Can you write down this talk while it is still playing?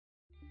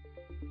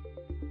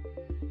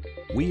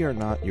we are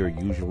not your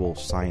usual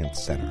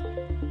science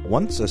center.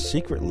 Once a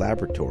secret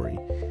laboratory,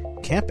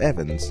 Camp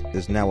Evans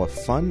is now a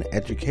fun,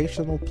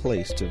 educational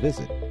place to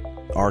visit.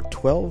 Our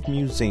 12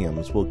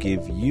 museums will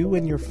give you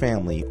and your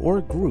family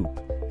or group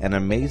an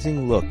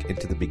amazing look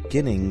into the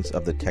beginnings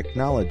of the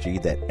technology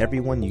that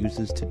everyone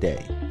uses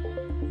today.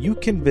 You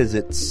can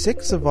visit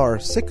 6 of our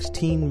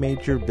 16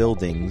 major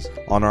buildings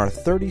on our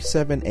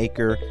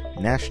 37-acre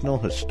National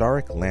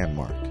Historic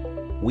Landmark.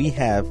 We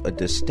have a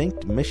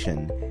distinct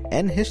mission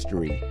and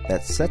history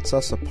that sets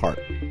us apart.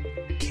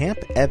 Camp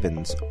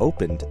Evans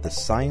opened the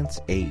science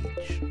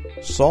age,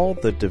 saw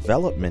the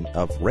development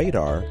of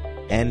radar,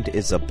 and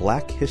is a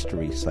Black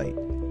history site.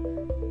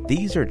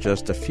 These are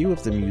just a few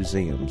of the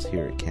museums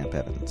here at Camp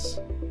Evans.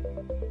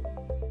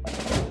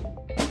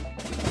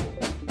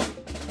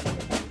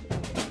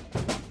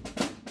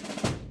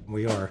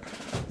 We are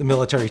the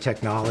Military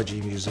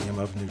Technology Museum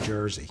of New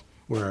Jersey.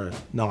 We're a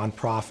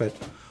nonprofit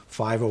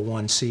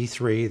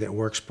 501c3 that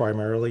works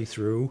primarily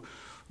through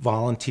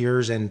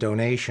volunteers and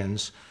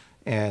donations,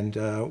 and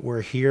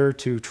we're here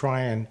to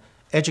try and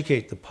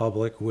educate the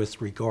public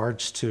with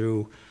regards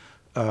to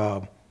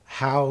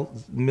how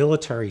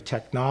military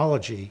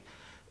technology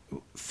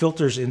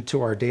filters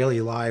into our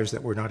daily lives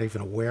that we're not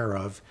even aware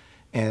of,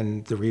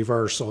 and the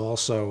reverse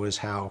also is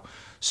how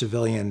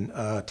civilian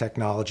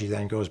technology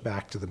then goes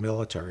back to the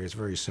military. It's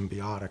very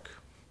symbiotic.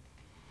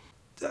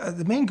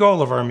 The main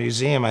goal of our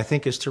museum, I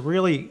think, is to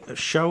really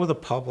show the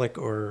public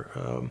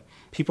or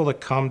people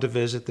that come to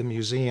visit the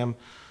museum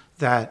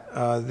that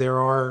there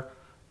are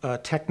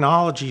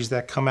technologies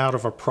that come out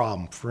of a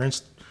problem. For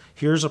instance,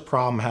 here's a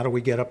problem, how do we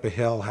get up a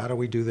hill, how do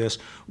we do this,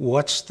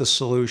 what's the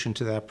solution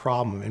to that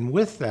problem? And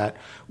with that,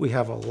 we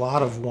have a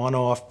lot of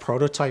one-off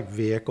prototype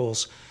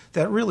vehicles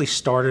that really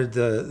started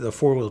the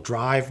four-wheel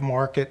drive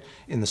market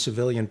in the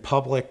civilian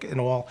public and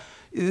all.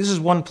 This is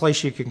one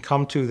place you can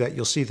come to that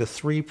you'll see the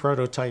 3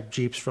 prototype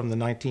Jeeps from the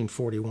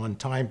 1941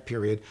 time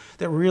period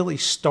that really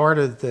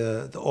started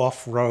the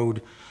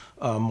off-road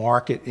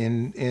market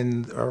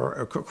or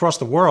across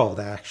the world,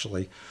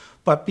 actually.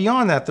 But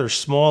beyond that, there's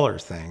smaller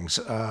things,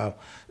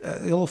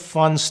 little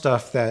fun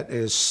stuff that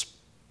is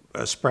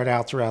spread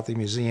out throughout the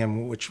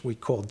museum, which we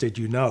call Did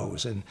You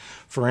Knows. And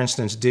for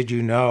instance, did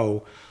you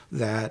know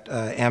that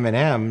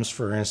M&Ms,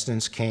 for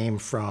instance, came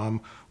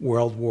from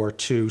World War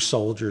II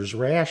soldiers'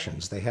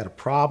 rations? They had a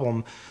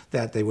problem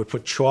that they would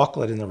put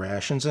chocolate in the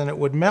rations and it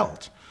would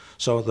melt.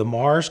 So the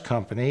Mars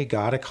company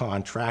got a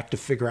contract to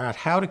figure out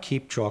how to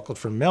keep chocolate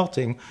from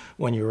melting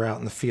when you were out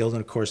in the field.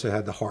 And of course, it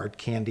had the hard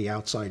candy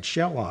outside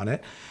shell on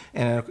it.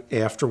 And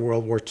after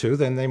World War II,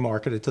 then they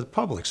marketed it to the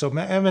public. So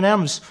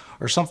M&Ms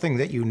are something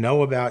that you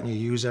know about and you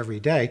use every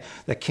day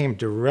that came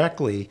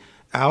directly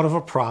out of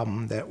a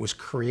problem that was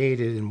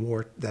created in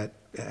war, that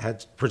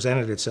had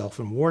presented itself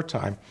in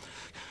wartime.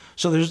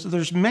 So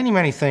there's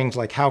many things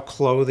like how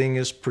clothing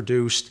is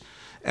produced.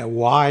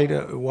 Why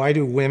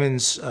do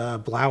women's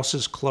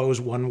blouses close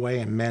one way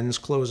and men's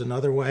close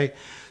another way?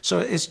 So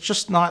it's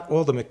just not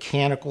all the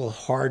mechanical,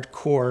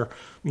 hardcore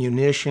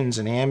munitions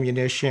and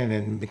ammunition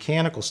and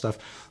mechanical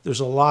stuff.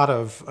 There's a lot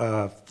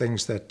of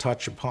things that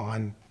touch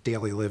upon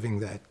daily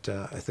living that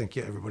I think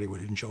everybody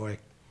would enjoy.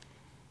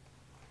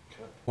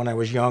 When I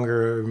was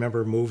younger, I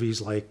remember movies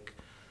like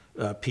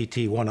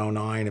PT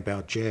 109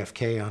 about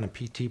JFK on a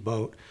PT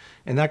boat,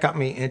 and that got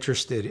me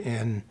interested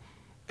in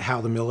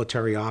how the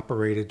military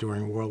operated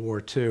during World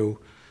War II.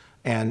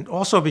 And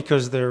also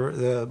because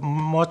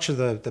much of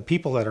the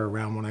people that are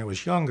around when I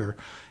was younger,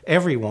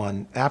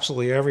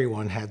 absolutely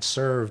everyone had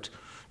served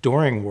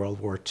during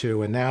World War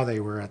II, and now they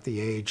were at the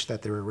age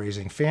that they were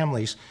raising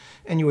families,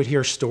 and you would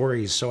hear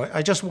stories. So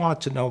I just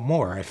wanted to know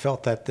more. I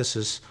felt that this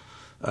is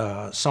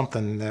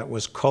something that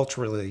was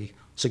culturally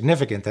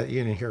significant that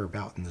you didn't hear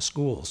about in the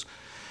schools.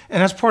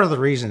 And that's part of the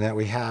reason that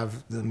we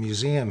have the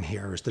museum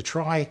here, is to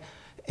try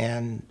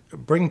and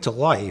bring to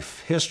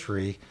life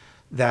history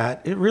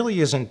that it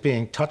really isn't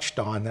being touched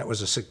on, that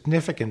was a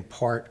significant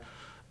part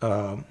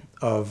of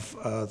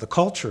the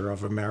culture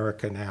of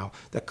America now,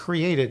 that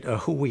created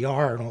who we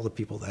are and all the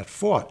people that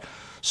fought.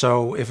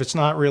 So if it's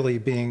not really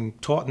being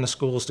taught in the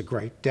schools to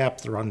great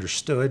depth or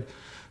understood,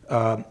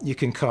 you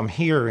can come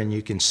here and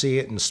you can see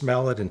it and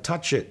smell it and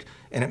touch it,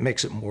 and it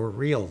makes it more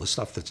real, the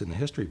stuff that's in the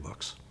history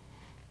books.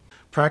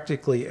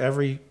 Practically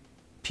every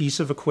piece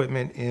of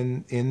equipment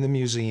in the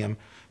museum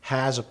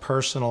has a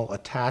personal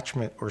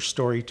attachment or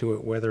story to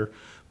it, whether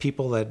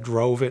people that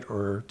drove it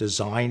or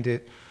designed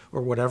it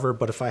or whatever.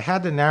 But if I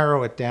had to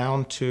narrow it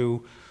down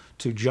to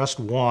just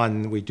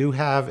one, we do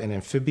have an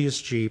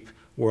amphibious Jeep,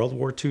 World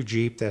War II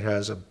Jeep, that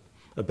has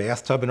a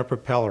bathtub and a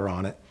propeller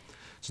on it.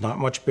 It's not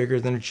much bigger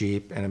than a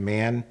Jeep, and a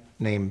man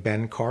named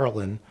Ben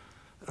Carlin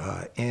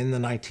in the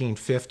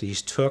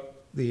 1950s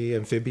took the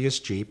amphibious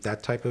Jeep,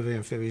 that type of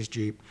amphibious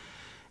Jeep,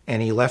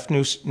 and he left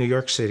New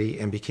York City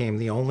and became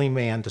the only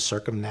man to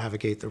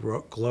circumnavigate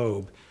the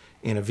globe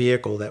in a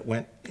vehicle that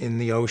went in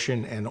the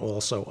ocean and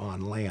also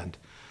on land.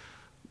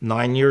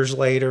 9 years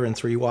later and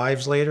 3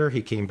 wives later,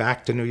 he came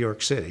back to New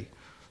York City.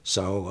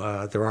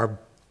 So there are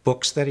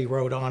books that he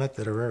wrote on it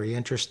that are very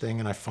interesting,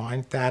 and I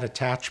find that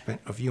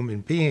attachment of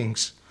human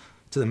beings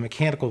to the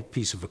mechanical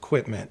piece of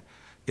equipment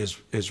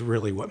is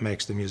really what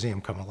makes the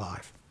museum come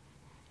alive.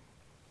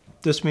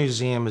 This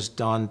museum is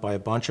done by a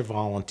bunch of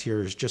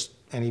volunteers, just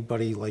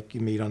anybody like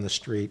you meet on the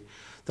street,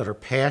 that are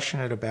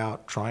passionate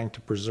about trying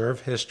to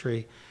preserve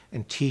history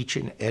and teach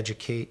and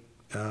educate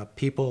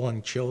people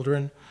and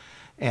children.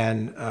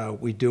 And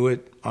we do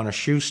it on a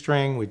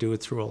shoestring. We do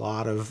it through a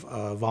lot of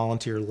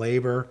volunteer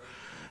labor.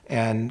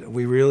 And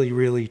we really,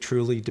 really,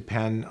 truly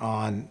depend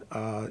on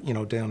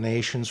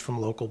donations from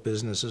local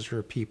businesses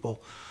or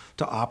people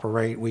to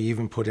operate. We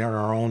even put in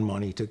our own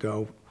money to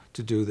go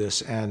to do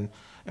this. And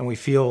we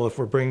feel if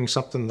we're bringing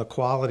something the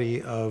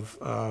quality of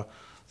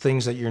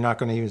things that you're not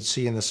going to even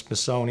see in the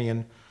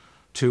Smithsonian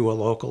to a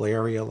local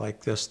area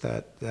like this,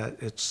 that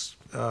it's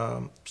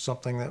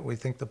something that we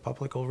think the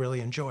public will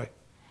really enjoy.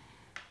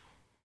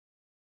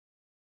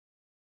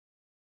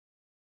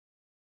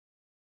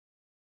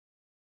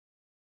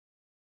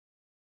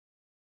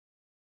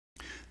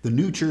 The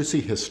New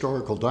Jersey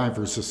Historical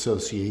Divers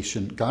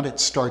Association got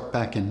its start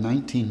back in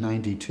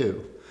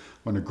 1992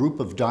 when a group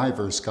of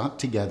divers got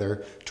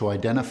together to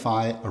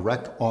identify a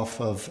wreck off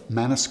of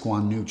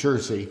Manasquan, New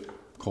Jersey,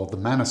 called the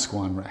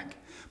Manasquan Wreck.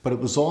 But it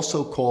was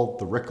also called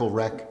the Rickle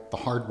Wreck, the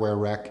Hardware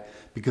Wreck,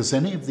 because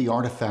any of the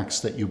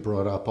artifacts that you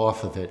brought up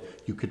off of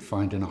it, you could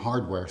find in a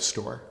hardware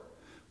store.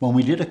 When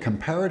we did a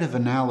comparative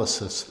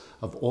analysis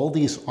of all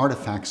these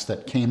artifacts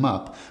that came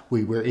up,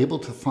 we were able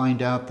to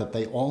find out that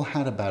they all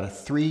had about a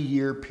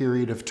 3-year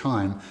period of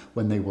time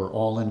when they were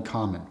all in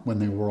common, when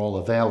they were all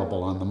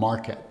available on the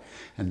market.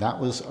 And that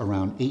was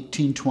around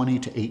 1820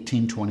 to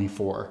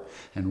 1824.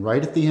 And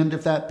right at the end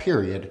of that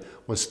period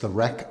was the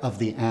wreck of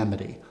the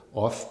Amity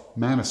off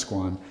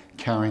Manasquan,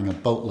 carrying a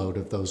boatload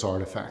of those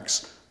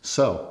artifacts.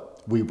 So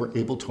we were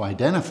able to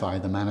identify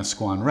the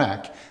Manasquan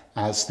wreck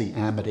as the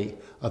Amity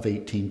of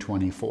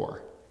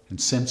 1824. And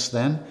since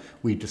then,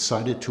 we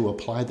decided to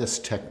apply this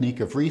technique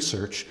of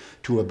research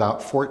to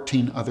about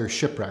 14 other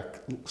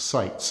shipwreck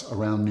sites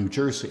around New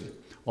Jersey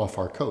off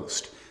our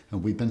coast.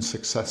 And we've been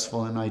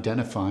successful in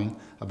identifying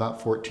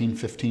about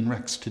 15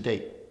 wrecks to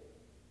date.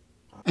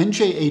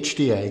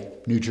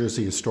 NJHDA, New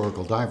Jersey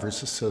Historical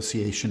Divers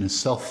Association, is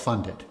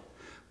self-funded.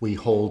 We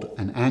hold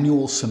an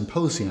annual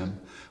symposium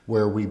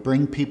where we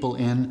bring people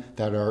in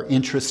that are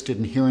interested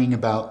in hearing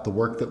about the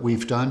work that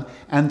we've done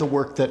and the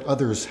work that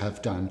others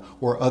have done,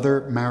 or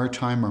other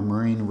maritime or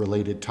marine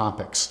related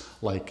topics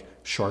like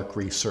shark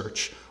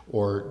research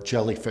or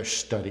jellyfish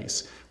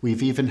studies.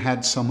 We've even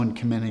had someone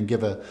come in and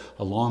give a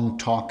long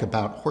talk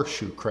about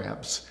horseshoe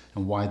crabs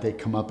and why they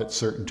come up at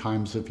certain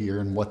times of year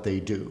and what they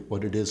do,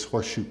 what it is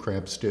horseshoe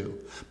crabs do.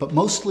 But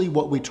mostly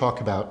what we talk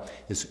about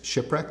is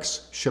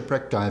shipwrecks,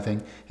 shipwreck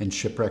diving, and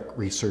shipwreck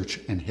research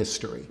and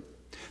history.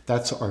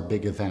 That's our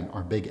big event,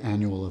 our big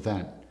annual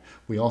event.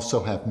 We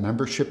also have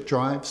membership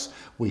drives.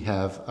 We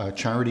have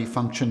charity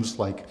functions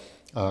like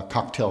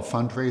cocktail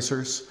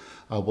fundraisers.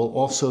 We'll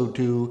also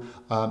do,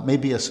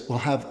 we'll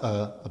have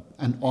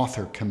an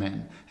author come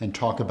in and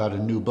talk about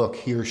a new book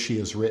he or she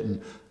has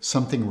written,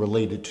 something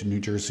related to New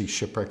Jersey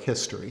shipwreck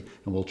history,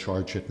 and we'll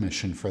charge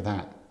admission for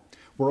that.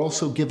 We're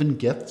also given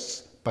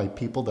gifts by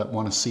people that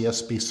want to see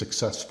us be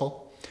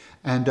successful.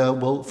 And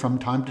we'll, from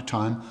time to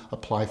time,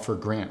 apply for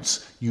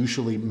grants,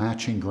 usually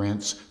matching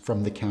grants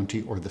from the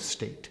county or the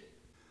state.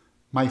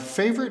 My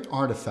favorite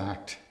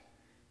artifact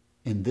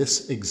in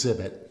this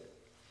exhibit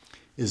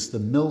is the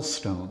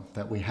millstone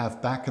that we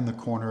have back in the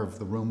corner of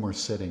the room we're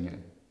sitting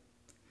in.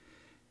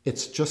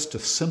 It's just a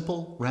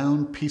simple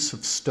round piece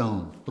of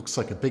stone. Looks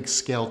like a big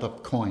scaled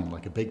up coin,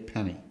 like a big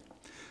penny.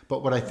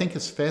 But what I think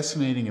is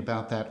fascinating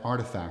about that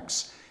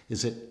artifact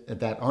is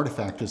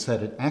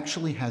that it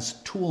actually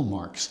has tool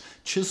marks,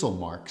 chisel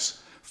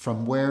marks,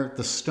 from where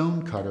the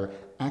stone cutter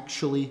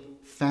actually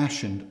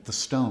fashioned the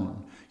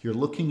stone. You're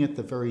looking at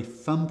the very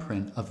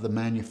thumbprint of the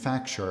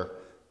manufacturer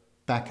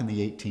back in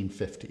the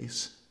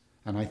 1850s.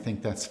 And I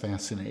think that's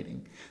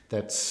fascinating.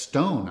 That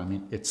stone, I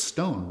mean, it's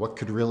stone. What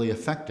could really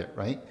affect it,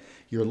 right?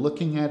 You're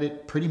looking at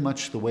it pretty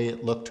much the way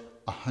it looked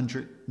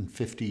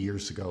 150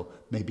 years ago,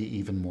 maybe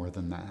even more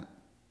than that.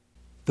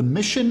 The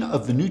mission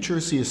of the New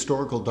Jersey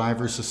Historical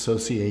Divers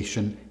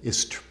Association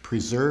is to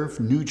preserve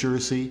New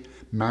Jersey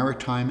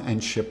maritime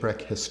and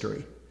shipwreck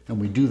history. And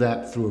we do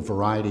that through a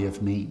variety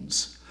of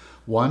means.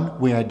 One,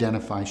 we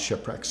identify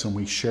shipwrecks and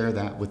we share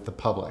that with the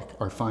public,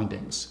 our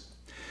findings.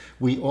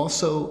 We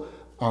also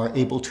are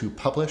able to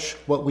publish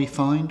what we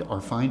find,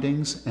 our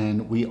findings,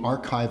 and we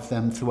archive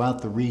them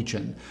throughout the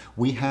region.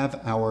 We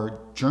have our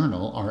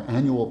journal, our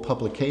annual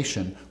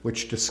publication,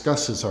 which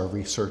discusses our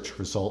research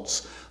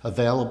results,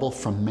 available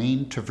from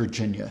Maine to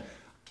Virginia.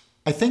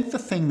 I think the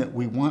thing that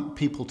we want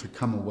people to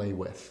come away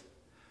with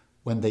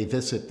when they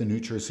visit the New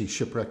Jersey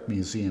Shipwreck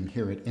Museum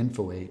here at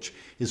InfoAge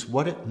is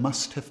what it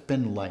must have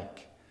been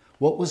like.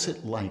 What was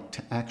it like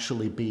to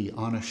actually be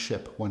on a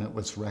ship when it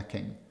was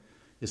wrecking?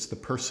 Is the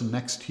person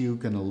next to you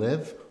going to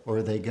live, or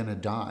are they going to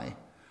die?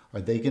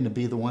 Are they going to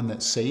be the one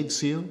that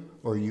saves you,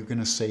 or are you going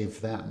to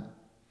save them?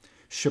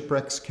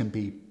 Shipwrecks can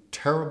be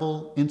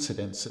terrible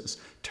incidences,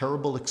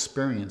 terrible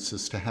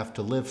experiences to have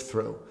to live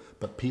through,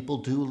 but people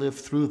do live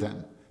through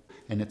them.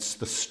 And it's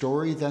the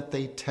story that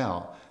they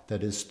tell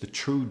that is the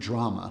true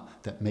drama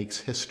that makes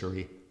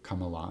history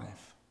come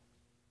alive.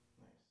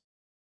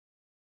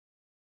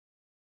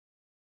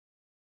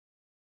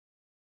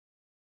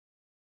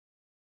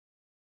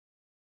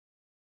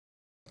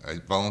 I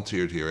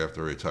volunteered here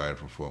after I retired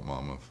from Fort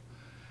Monmouth,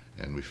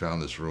 and we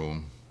found this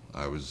room.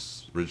 I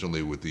was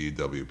originally with the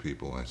EW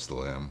people, I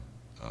still am,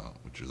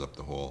 which is up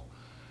the hall.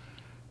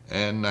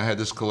 And I had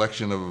this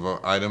collection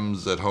of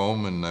items at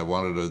home, and I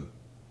wanted to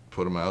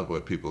put them out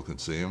where people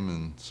could see them,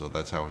 and so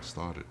that's how it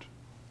started.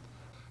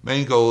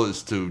 Main goal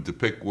is to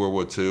depict World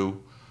War II,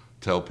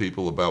 tell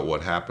people about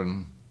what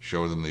happened,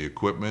 show them the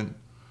equipment.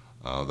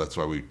 That's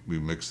why we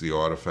mix the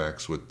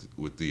artifacts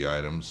with the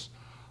items,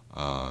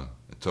 and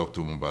talk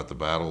to them about the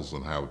battles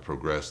and how it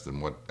progressed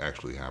and what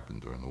actually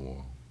happened during the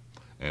war.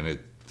 And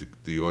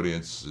the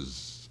audience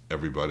is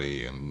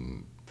everybody,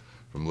 and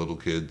from little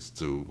kids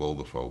to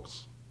older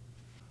folks.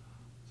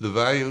 The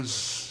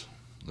values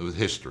of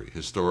history,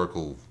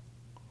 historical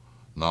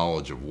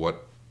knowledge of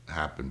what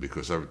happened,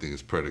 because everything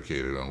is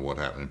predicated on what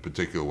happened, in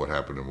particular what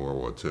happened in World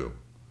War II.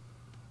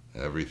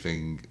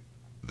 Everything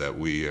that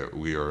we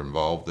are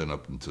involved in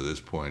up until this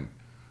point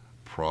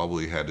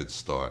probably had its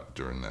start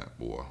during that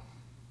war.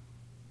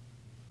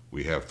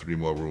 We have 3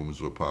 more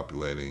rooms we're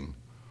populating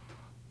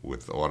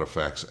with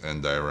artifacts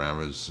and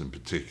dioramas. In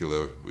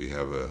particular, we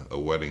have a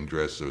wedding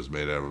dress that was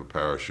made out of a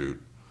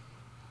parachute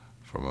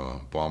from a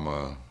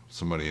bomber,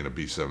 somebody in a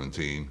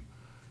B-17,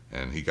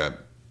 and he got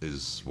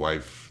his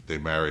wife,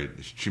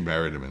 she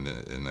married him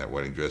in that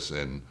wedding dress,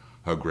 and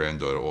her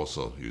granddaughter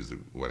also used the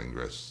wedding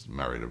dress,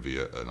 married a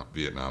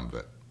Vietnam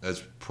vet.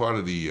 As part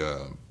of the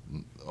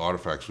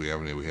artifacts we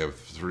have in here, we have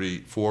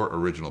 4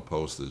 original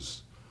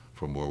posters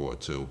from World War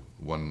II.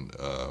 One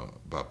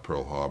about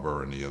Pearl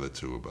Harbor, and the other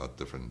 2 about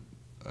different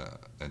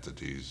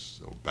entities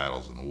or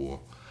battles in the war.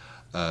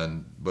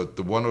 But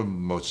one of the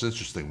most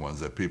interesting ones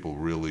that people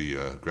really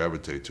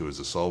gravitate to is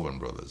the Sullivan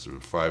brothers. There were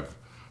 5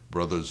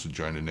 brothers who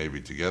joined the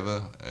Navy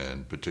together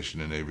and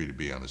petitioned the Navy to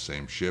be on the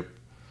same ship.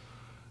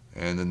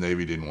 And the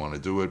Navy didn't want to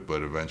do it,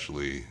 but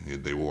eventually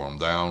they wore them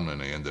down, and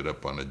they ended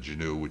up on a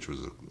Juneau, which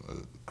was a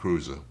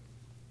cruiser.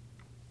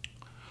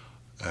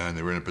 And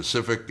they were in the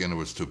Pacific, and it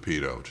was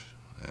torpedoed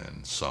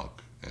and sunk,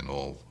 and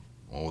all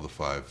the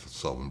 5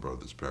 Sullivan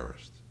brothers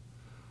perished.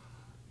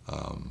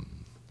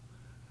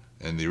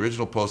 And the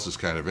original poster is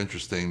kind of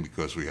interesting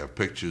because we have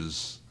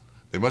pictures.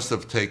 They must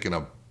have taken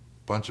a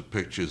bunch of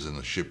pictures in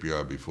the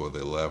shipyard before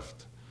they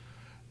left.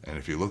 And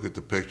if you look at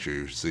the picture,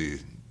 you see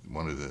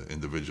one of the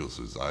individuals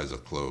whose eyes are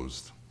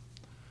closed.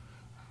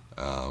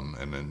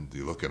 And then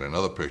you look at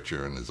another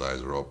picture and his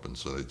eyes are open,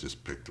 so they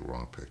just picked the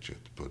wrong picture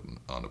to put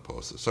on the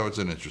poster. So it's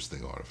an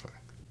interesting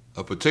artifact.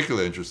 Of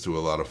particular interest to a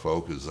lot of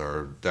folk is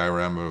our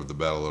diorama of the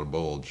Battle of the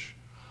Bulge.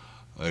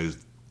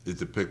 It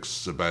depicts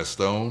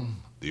Sebastopol,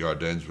 the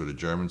Ardennes where the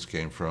Germans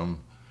came from,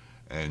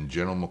 and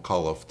General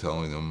McCulloch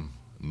telling them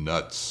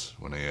nuts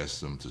when they asked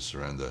them to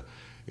surrender.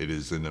 It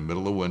is in the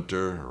middle of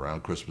winter,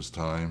 around Christmas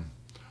time,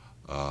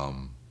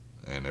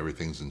 and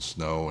everything's in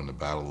snow, and the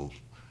battle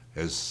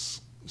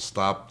has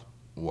stopped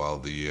while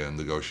the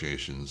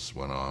negotiations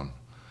went on.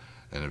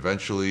 And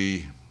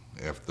eventually,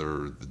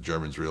 after the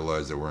Germans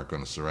realized they weren't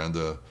going to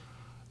surrender,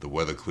 the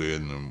weather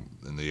cleared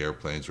and the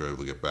airplanes were able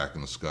to get back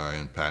in the sky,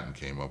 and Patton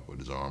came up with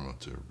his armor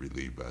to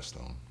relieve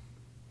Bastogne.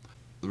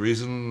 The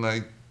reason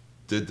I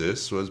did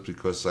this was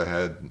because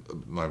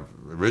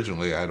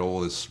originally I had all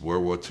this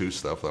World War II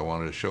stuff I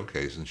wanted to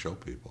showcase and show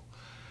people.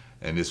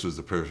 And this was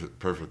the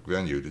perfect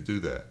venue to do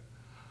that.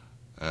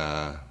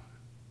 Now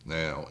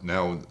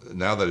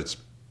that it's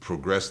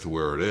progressed to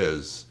where it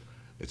is,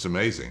 it's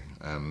amazing.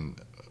 And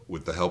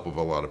with the help of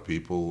a lot of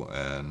people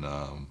and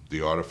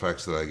the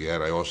artifacts that I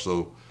get, I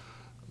also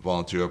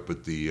volunteer up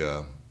at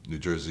the New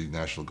Jersey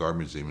National Guard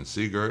Museum in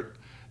Seagirt,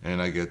 and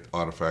I get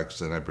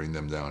artifacts and I bring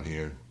them down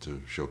here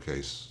to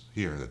showcase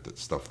here, that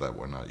stuff that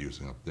we're not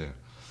using up there.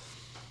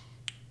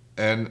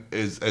 And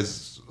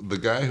as the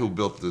guy who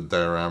built the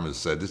dioramas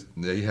said,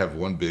 they have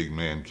one big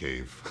man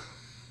cave.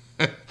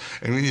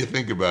 And when you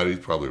think about it,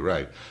 he's probably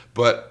right.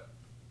 But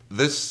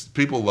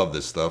people love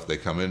this stuff. They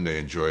come in, they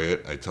enjoy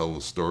it. I tell the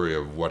story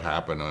of what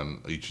happened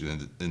on each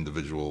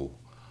individual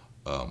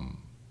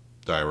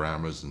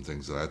dioramas and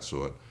things of that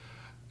sort.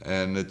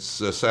 And it's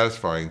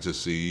satisfying to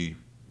see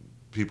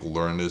people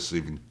learn this,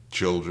 even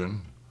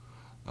children.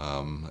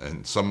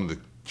 And some of the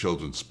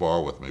children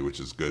spar with me, which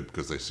is good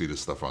because they see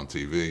this stuff on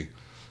TV.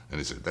 And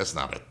they say, that's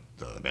not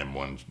an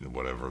M1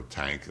 whatever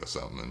tank or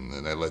something.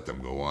 And I let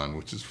them go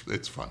on,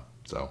 it's fun.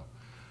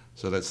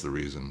 So that's the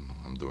reason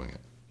I'm doing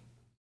it.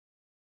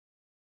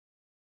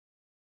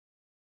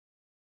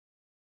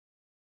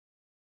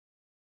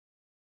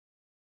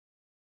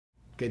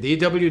 Okay, the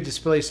EW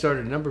display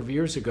started a number of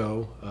years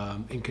ago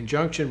in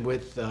conjunction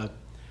with a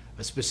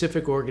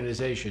specific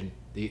organization,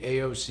 the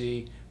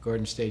AOC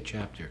Garden State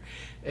Chapter.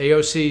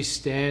 AOC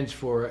stands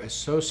for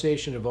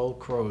Association of Old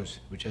Crows,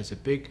 which has a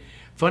big,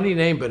 funny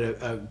name, but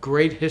a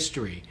great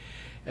history.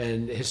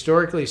 and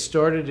historically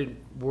started in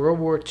World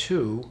War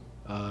II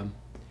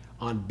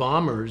on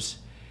bombers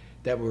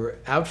that were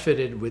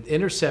outfitted with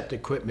intercept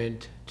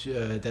equipment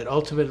that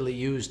ultimately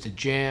used to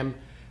jam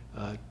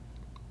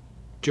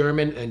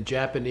German and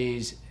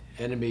Japanese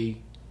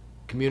enemy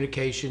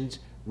communications,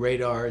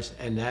 radars,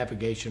 and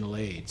navigational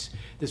aids.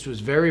 This was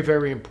very,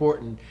 very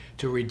important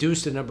to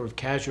reduce the number of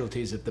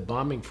casualties of the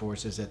bombing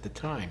forces at the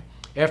time.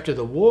 After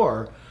the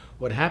war,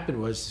 what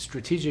happened was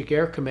Strategic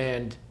Air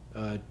Command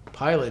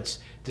pilots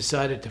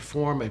decided to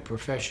form a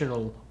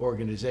professional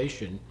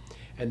organization,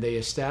 and they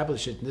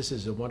established it, and this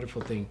is a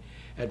wonderful thing,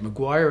 at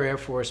McGuire Air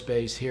Force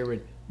Base here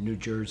in New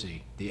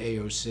Jersey, the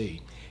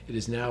AOC. It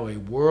is now a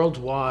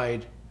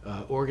worldwide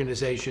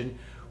organization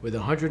with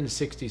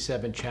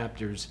 167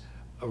 chapters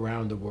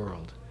around the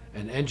world,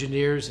 and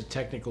engineers and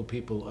technical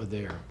people are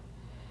there.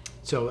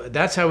 So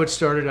that's how it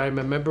started. I'm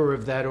a member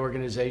of that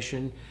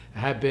organization. I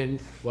have been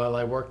while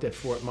I worked at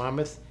Fort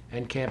Monmouth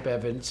and Camp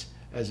Evans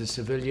as a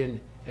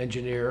civilian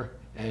engineer,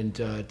 and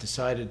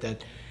decided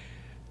that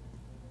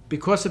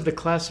because of the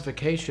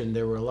classification,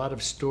 there were a lot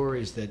of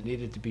stories that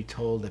needed to be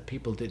told that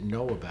people didn't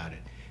know about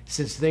it.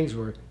 Since things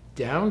were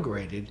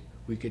downgraded,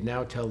 we could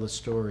now tell the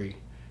story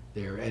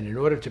there. And in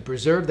order to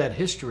preserve that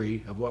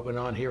history of what went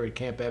on here at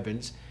Camp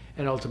Evans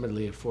and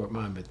ultimately at Fort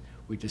Monmouth,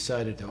 we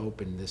decided to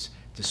open this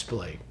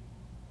display.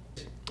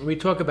 We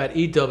talk about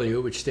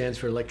EW, which stands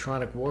for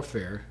electronic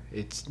warfare.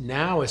 It's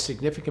now a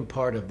significant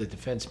part of the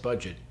defense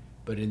budget,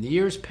 but in the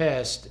years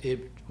past,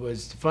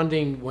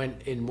 funding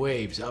went in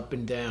waves, up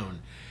and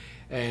down,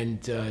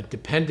 and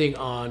depending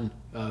on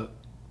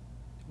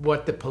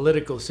what the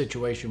political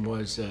situation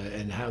was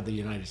and how the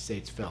United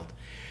States felt.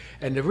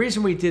 And the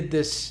reason we did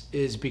this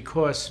is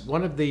because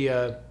one of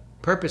the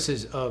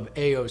purposes of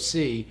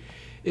AOC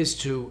is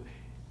to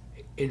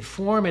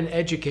inform and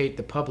educate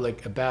the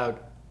public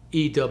about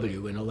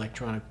EW in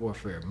electronic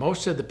warfare.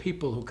 Most of the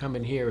people who come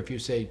in here, if you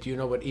say, do you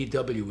know what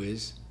EW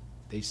is?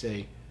 They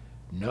say,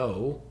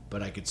 no,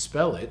 but I could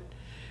spell it,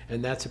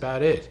 and that's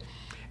about it.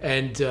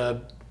 And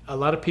a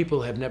lot of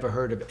people have never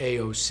heard of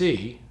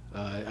AOC.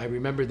 I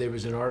remember there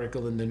was an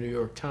article in the New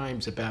York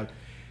Times about,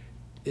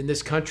 in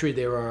this country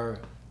there are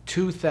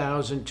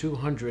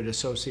 2,200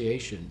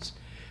 associations,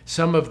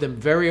 some of them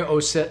very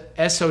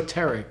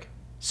esoteric,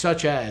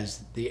 such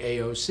as the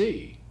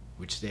AOC,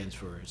 which stands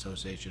for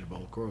Association of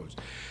Old Crows.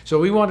 So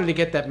we wanted to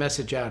get that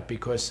message out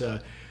because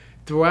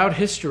throughout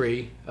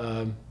history,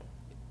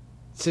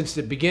 since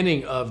the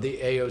beginning of the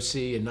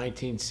AOC in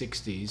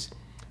 1960s,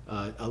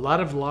 a lot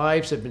of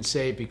lives have been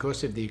saved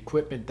because of the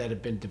equipment that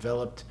have been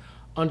developed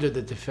under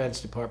the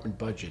Defense Department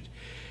budget.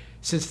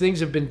 Since things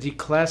have been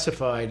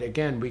declassified,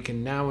 again, we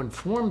can now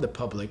inform the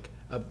public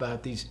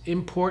about these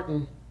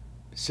important,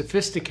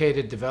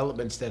 sophisticated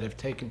developments that have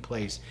taken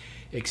place,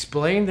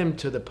 explain them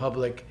to the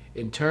public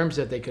in terms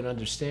that they can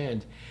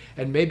understand,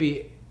 and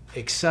maybe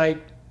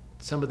excite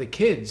some of the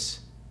kids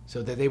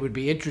so that they would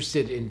be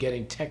interested in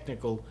getting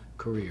technical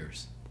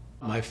careers.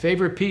 My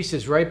favorite piece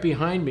is right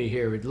behind me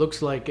here. It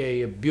looks like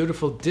a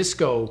beautiful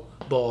disco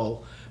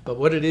ball, but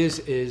what it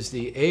is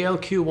the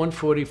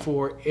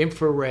ALQ-144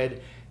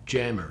 infrared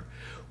jammer.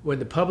 When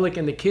the public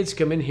and the kids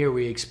come in here,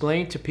 we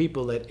explain to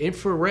people that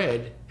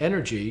infrared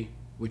energy,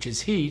 which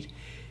is heat,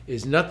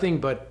 is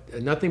nothing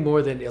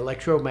more than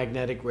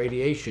electromagnetic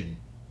radiation.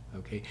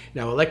 Okay.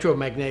 Now,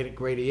 electromagnetic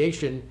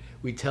radiation,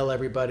 we tell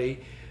everybody,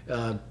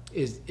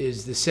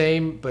 is the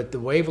same, but the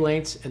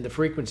wavelengths and the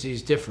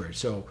frequencies differ.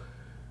 So,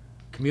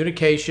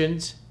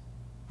 communications,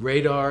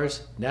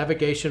 radars,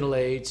 navigational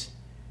aids,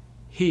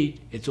 heat,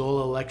 it's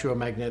all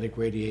electromagnetic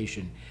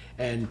radiation.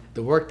 And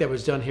the work that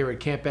was done here at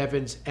Camp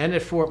Evans and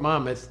at Fort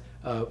Monmouth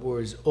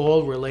was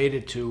all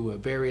related to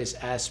various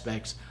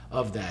aspects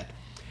of that.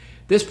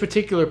 This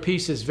particular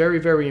piece is very,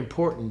 very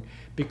important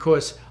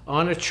because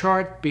on a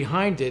chart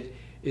behind it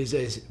is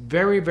a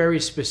very, very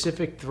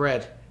specific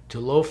threat to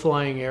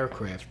low-flying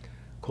aircraft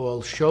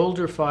called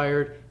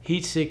shoulder-fired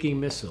heat-seeking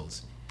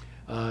missiles.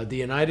 The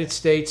United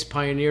States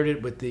pioneered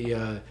it with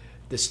the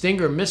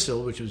Stinger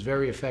missile, which was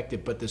very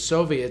effective, but the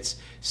Soviets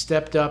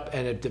stepped up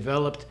and have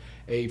developed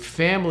a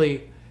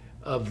family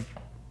of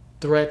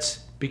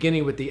threats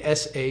beginning with the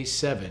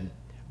SA-7,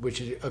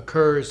 which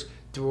occurs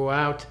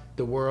throughout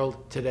the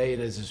world today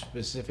and is a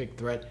specific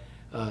threat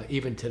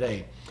even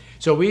today.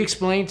 So we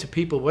explain to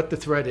people what the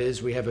threat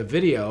is. We have a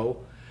video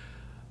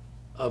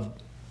of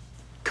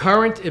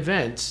current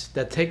events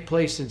that take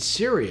place in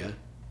Syria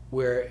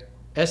where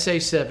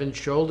SA-7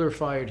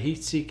 shoulder-fired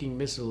heat-seeking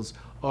missiles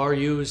are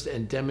used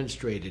and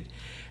demonstrated.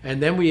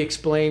 And then we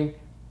explain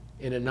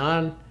in a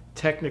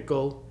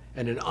non-technical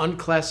and an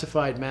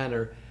unclassified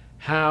manner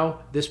how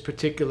this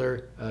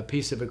particular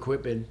piece of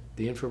equipment,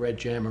 the infrared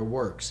jammer,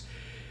 works.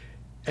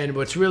 And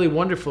what's really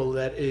wonderful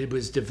that it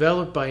was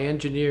developed by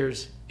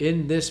engineers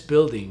in this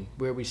building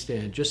where we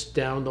stand, just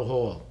down the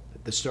hall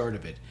at the start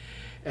of it.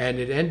 And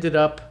it ended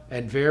up,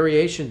 and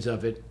variations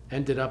of it,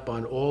 ended up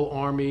on all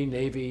Army,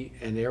 Navy,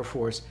 and Air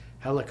Force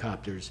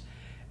helicopters.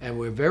 And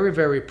we're very,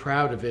 very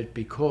proud of it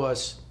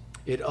because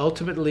it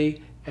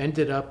ultimately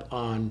ended up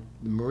on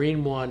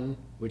Marine One,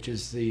 which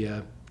is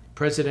the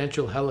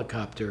presidential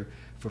helicopter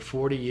for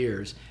 40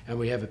 years, and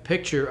we have a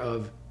picture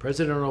of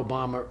President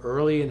Obama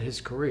early in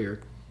his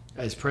career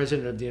as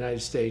President of the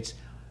United States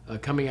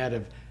coming out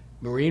of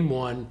Marine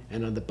One,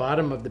 and on the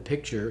bottom of the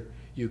picture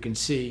you can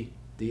see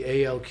the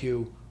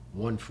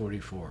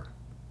ALQ-144.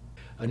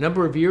 A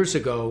number of years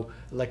ago,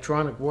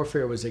 electronic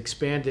warfare was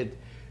expanded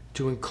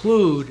to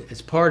include,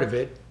 as part of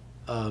it,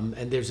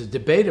 and there's a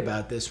debate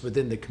about this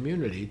within the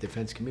community,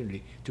 defense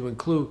community, to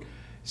include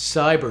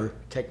cyber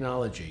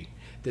technology.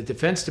 The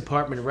Defense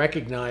Department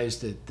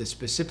recognized the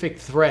specific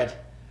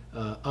threat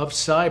of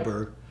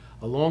cyber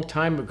a long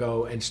time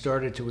ago and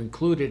started to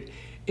include it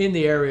in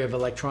the area of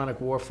electronic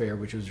warfare,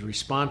 which was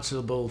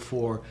responsible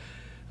for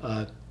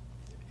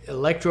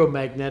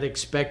electromagnetic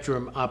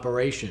spectrum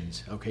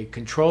operations, okay,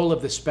 control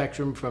of the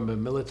spectrum from a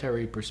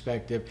military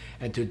perspective,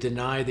 and to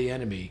deny the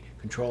enemy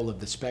control of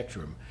the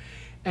spectrum,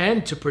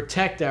 and to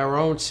protect our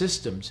own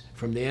systems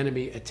from the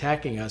enemy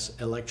attacking us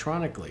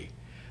electronically.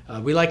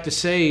 We like to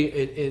say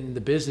in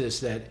the business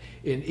that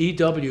in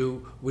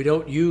EW we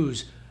don't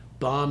use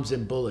bombs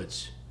and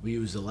bullets, we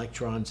use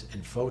electrons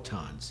and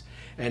photons.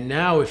 And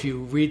now if you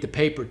read the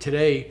paper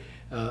today,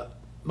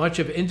 much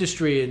of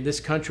industry in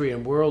this country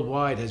and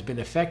worldwide has been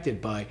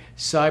affected by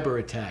cyber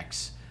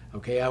attacks.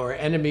 Okay, our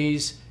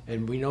enemies,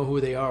 and we know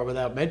who they are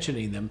without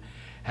mentioning them,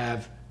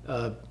 have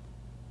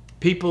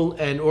people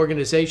and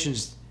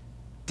organizations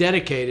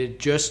dedicated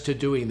just to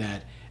doing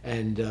that.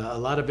 And a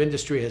lot of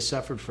industry has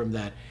suffered from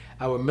that.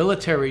 Our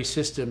military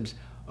systems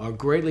are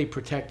greatly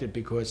protected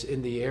because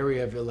in the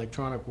area of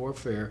electronic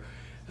warfare,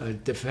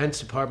 Defense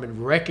Department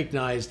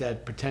recognized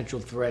that potential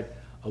threat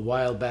a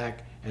while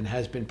back and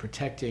has been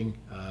protecting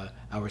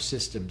our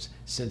systems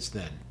since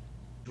then.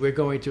 We're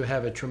going to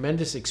have a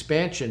tremendous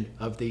expansion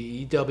of the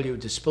EW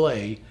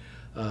display,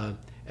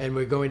 and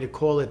we're going to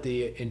call it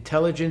the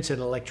Intelligence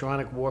and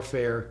Electronic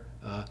Warfare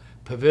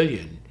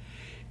Pavilion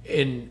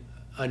in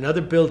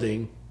another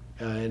building,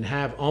 and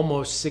have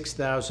almost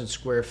 6,000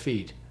 square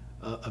feet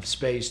of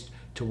space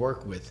to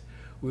work with.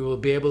 We will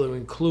be able to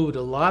include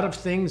a lot of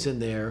things in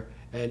there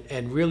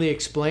and really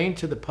explain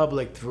to the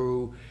public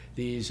through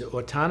these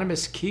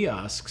autonomous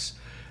kiosks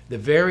the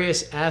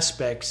various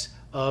aspects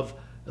of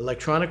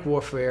electronic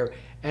warfare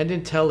and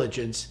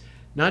intelligence,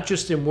 not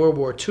just in World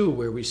War II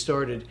where we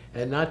started,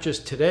 and not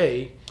just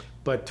today,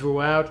 but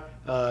throughout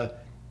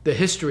the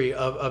history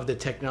of the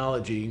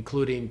technology,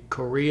 including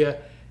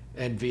Korea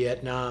and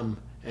Vietnam,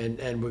 and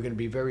we're going to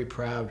be very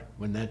proud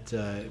when that's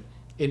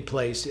in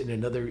place in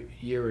another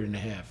year and a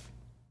half.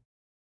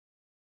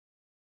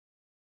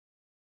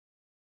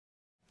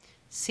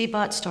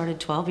 CBOT started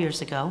 12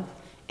 years ago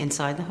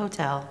inside the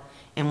hotel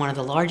in one of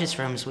the largest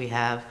rooms we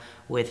have,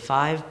 with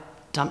 5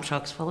 dump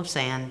trucks full of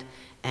sand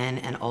and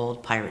an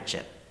old pirate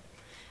ship.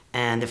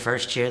 And the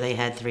first year they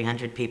had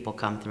 300 people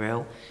come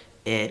through.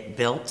 It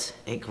built,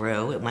 it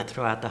grew, it went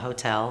throughout the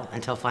hotel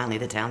until finally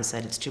the town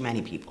said it's too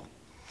many people.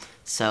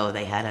 So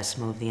they had us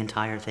move the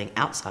entire thing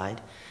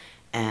outside,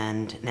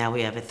 and now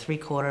we have a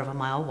 3/4 of a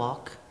mile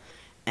walk,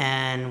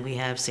 and we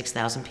have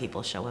 6,000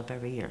 people show up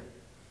every year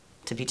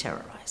to be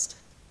terrorized.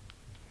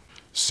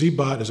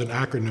 CBOT is an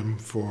acronym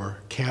for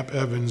Camp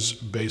Evans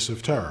Base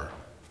of Terror.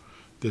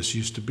 This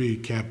used to be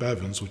Camp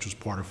Evans, which was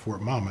part of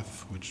Fort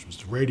Monmouth, which was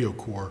the radio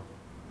corps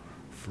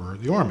for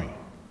the Army.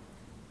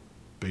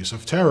 Base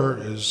of Terror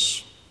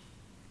is,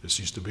 this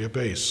used to be a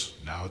base,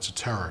 now it's a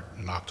terror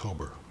in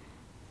October.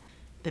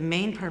 The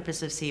main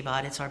purpose of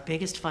CBOT, it's our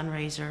biggest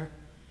fundraiser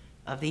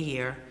of the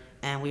year,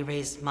 and we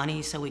raise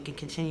money so we can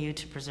continue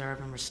to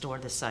preserve and restore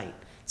the site.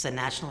 It's a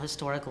National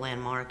Historic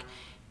Landmark.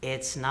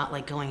 It's not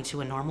like going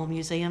to a normal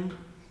museum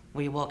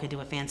where you walk into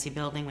a fancy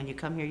building. When you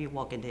come here, you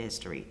walk into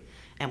history,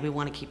 and we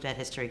want to keep that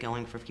history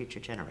going for future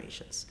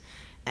generations.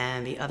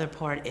 And the other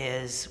part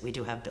is we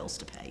do have bills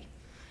to pay.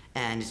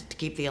 And to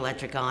keep the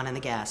electric on and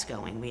the gas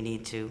going, we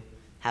need to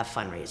have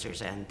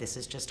fundraisers, and this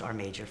is just our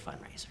major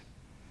fundraiser.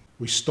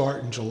 We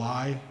start in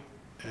July,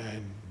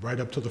 and right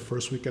up to the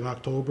first week in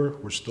October,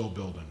 we're still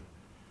building.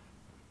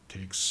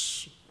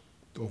 Takes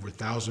over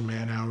 1,000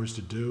 man-hours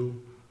to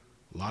do,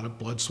 a lot of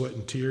blood, sweat,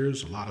 and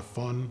tears, a lot of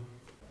fun.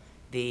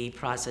 The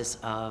process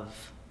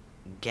of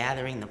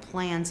gathering the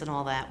plans and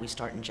all that, we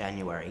start in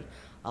January.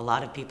 A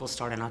lot of people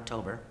start in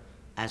October.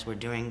 As we're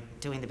doing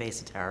the Base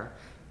of Terror,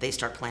 they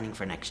start planning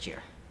for next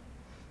year.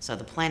 So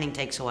the planning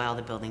takes a while,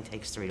 the building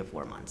takes 3 to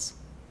 4 months.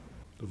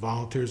 The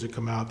volunteers that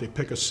come out, they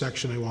pick a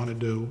section they want to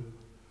do.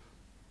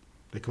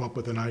 They come up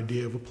with an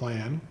idea of a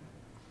plan.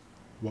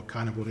 What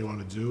they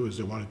want to do? Is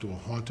they want to do a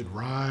haunted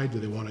ride? Do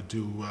they want to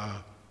do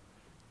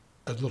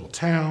a little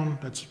town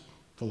that's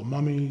full of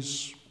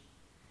mummies?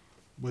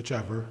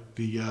 Whichever.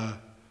 The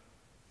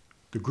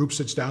group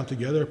sits down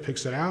together,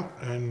 picks it out,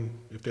 and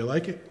if they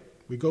like it,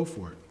 we go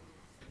for it.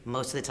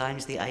 Most of the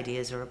times the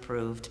ideas are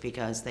approved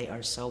because they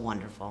are so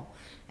wonderful,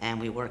 and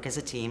we work as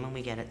a team and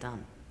we get it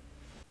done.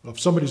 Well, if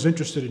somebody's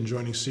interested in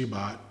joining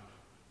CBOT,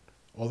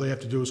 all they have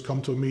to do is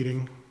come to a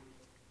meeting,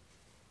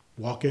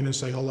 walk in and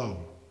say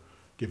hello.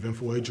 Give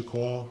InfoAge a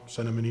call,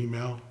 send them an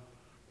email.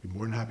 Be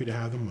more than happy to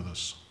have them with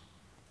us.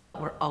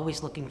 We're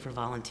always looking for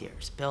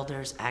volunteers,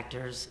 builders,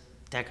 actors,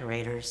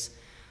 decorators.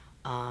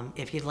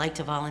 If you'd like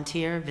to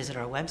volunteer, visit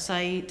our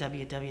website,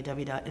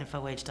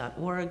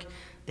 www.infoage.org.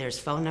 There's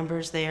phone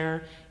numbers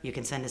there. You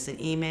can send us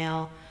an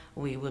email.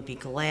 We would be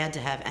glad to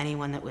have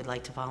anyone that would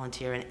like to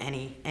volunteer in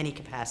any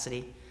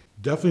capacity.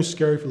 Definitely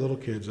scary for little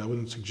kids. I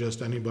wouldn't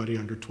suggest anybody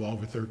under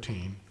 12 or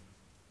 13.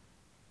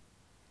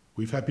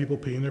 We've had people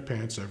pee in their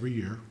pants every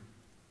year,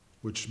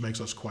 which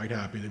makes us quite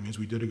happy. That means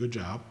we did a good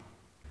job.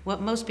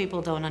 What most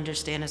people don't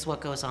understand is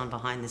what goes on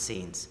behind the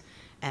scenes.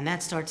 And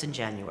that starts in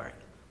January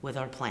with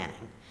our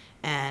planning.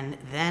 And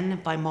then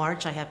by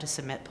March, I have to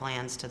submit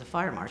plans to the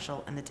fire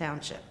marshal and the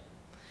township.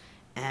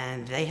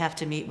 And they have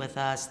to meet with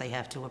us. They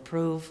have to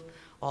approve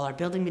all our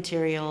building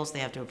materials. They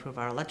have to approve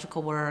our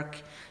electrical work.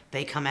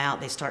 They come out,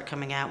 they start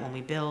coming out when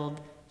we build.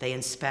 They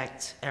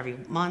inspect every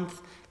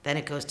month. Then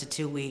it goes to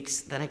 2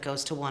 weeks. Then it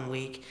goes to 1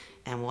 week.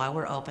 And while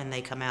we're open,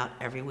 they come out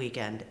every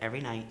weekend,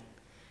 every night,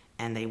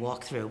 and they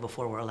walk through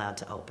before we're allowed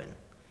to open.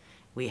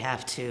 We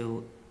have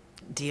to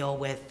deal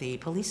with the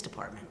police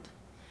department,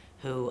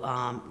 who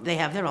they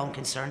have their own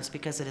concerns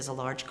because it is a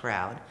large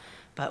crowd.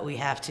 But we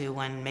have to,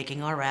 when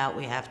making our route,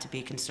 we have to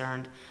be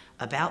concerned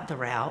about the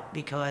route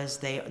because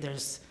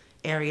there's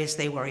areas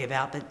they worry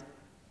about that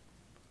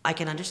I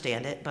can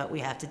understand it, but we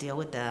have to deal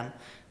with them.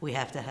 We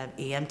have to have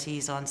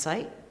EMTs on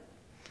site.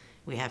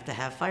 We have to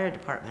have fire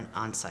department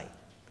on site.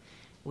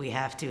 We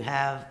have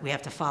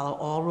to follow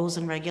all rules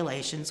and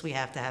regulations. We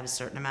have to have a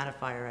certain amount of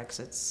fire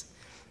exits.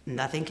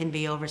 Nothing can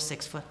be over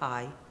 6 foot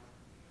high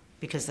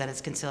because then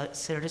it's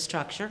considered a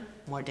structure,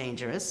 more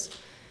dangerous,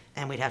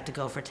 and we'd have to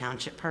go for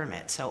township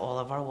permit. So all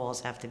of our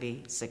walls have to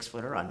be 6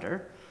 foot or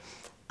under.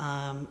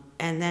 And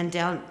then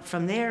down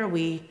from there,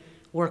 we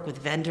work with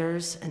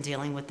vendors and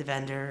dealing with the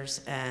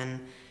vendors and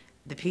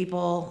the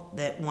people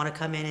that want to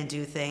come in and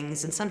do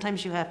things. And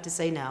sometimes you have to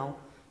say no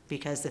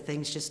because the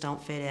things just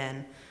don't fit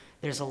in.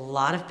 There's a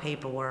lot of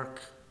paperwork,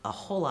 a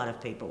whole lot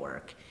of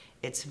paperwork.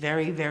 It's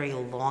very, very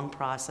long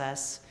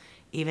process.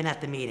 Even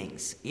at the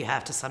meetings, you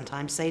have to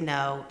sometimes say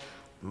no.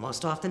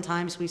 Most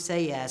oftentimes we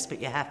say yes, but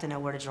you have to know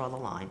where to draw the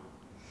line.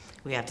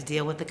 We have to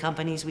deal with the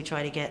companies we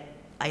try to get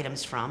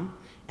items from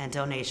and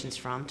donations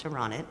from to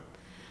run it.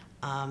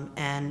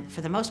 And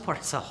for the most part,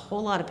 it's a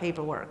whole lot of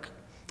paperwork.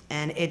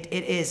 And it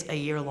is a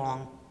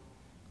year-long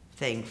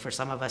thing for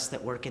some of us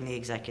that work in the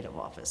executive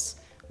office.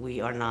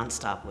 We are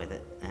nonstop with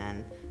it,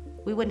 and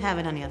we wouldn't have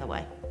it any other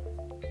way.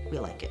 We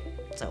like it,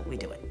 so we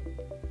do it.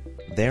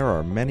 There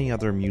are many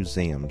other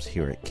museums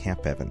here at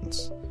Camp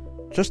Evans.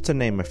 Just to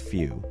name a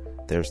few,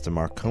 there's the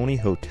Marconi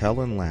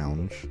Hotel and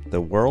Lounge, the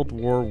World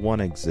War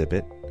I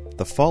exhibit,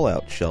 the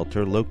Fallout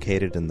Shelter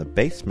located in the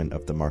basement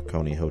of the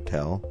Marconi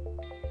Hotel,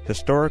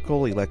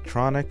 historical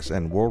electronics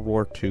and World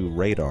War II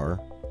radar,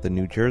 the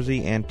New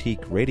Jersey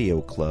Antique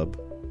Radio Club,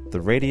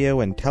 the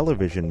Radio and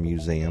Television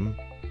Museum,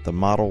 the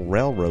Model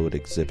Railroad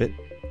exhibit,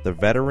 the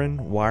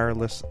Veteran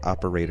Wireless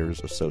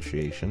Operators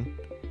Association,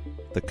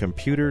 the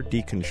Computer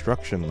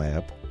Deconstruction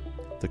Lab,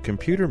 the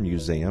Computer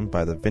Museum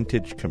by the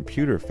Vintage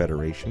Computer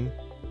Federation,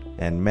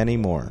 and many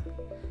more.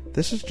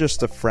 This is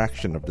just a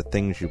fraction of the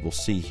things you will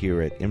see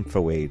here at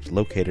InfoAge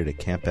located at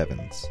Camp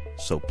Evans,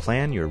 so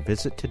plan your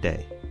visit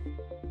today.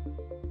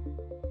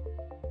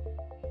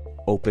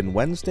 Open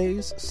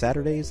Wednesdays,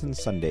 Saturdays, and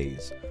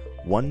Sundays,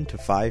 1 to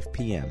 5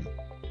 p.m.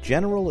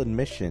 General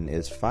admission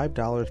is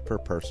 $5 per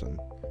person.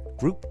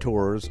 Group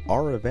tours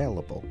are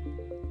available.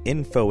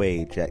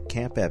 InfoAge at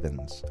Camp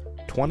Evans,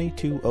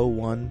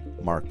 2201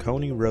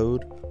 Marconi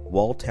Road,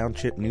 Wall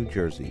Township, New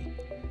Jersey,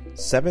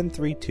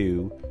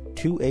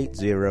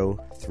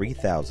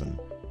 732-280-3000.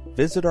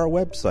 Visit our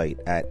website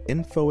at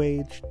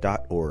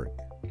infoage.org.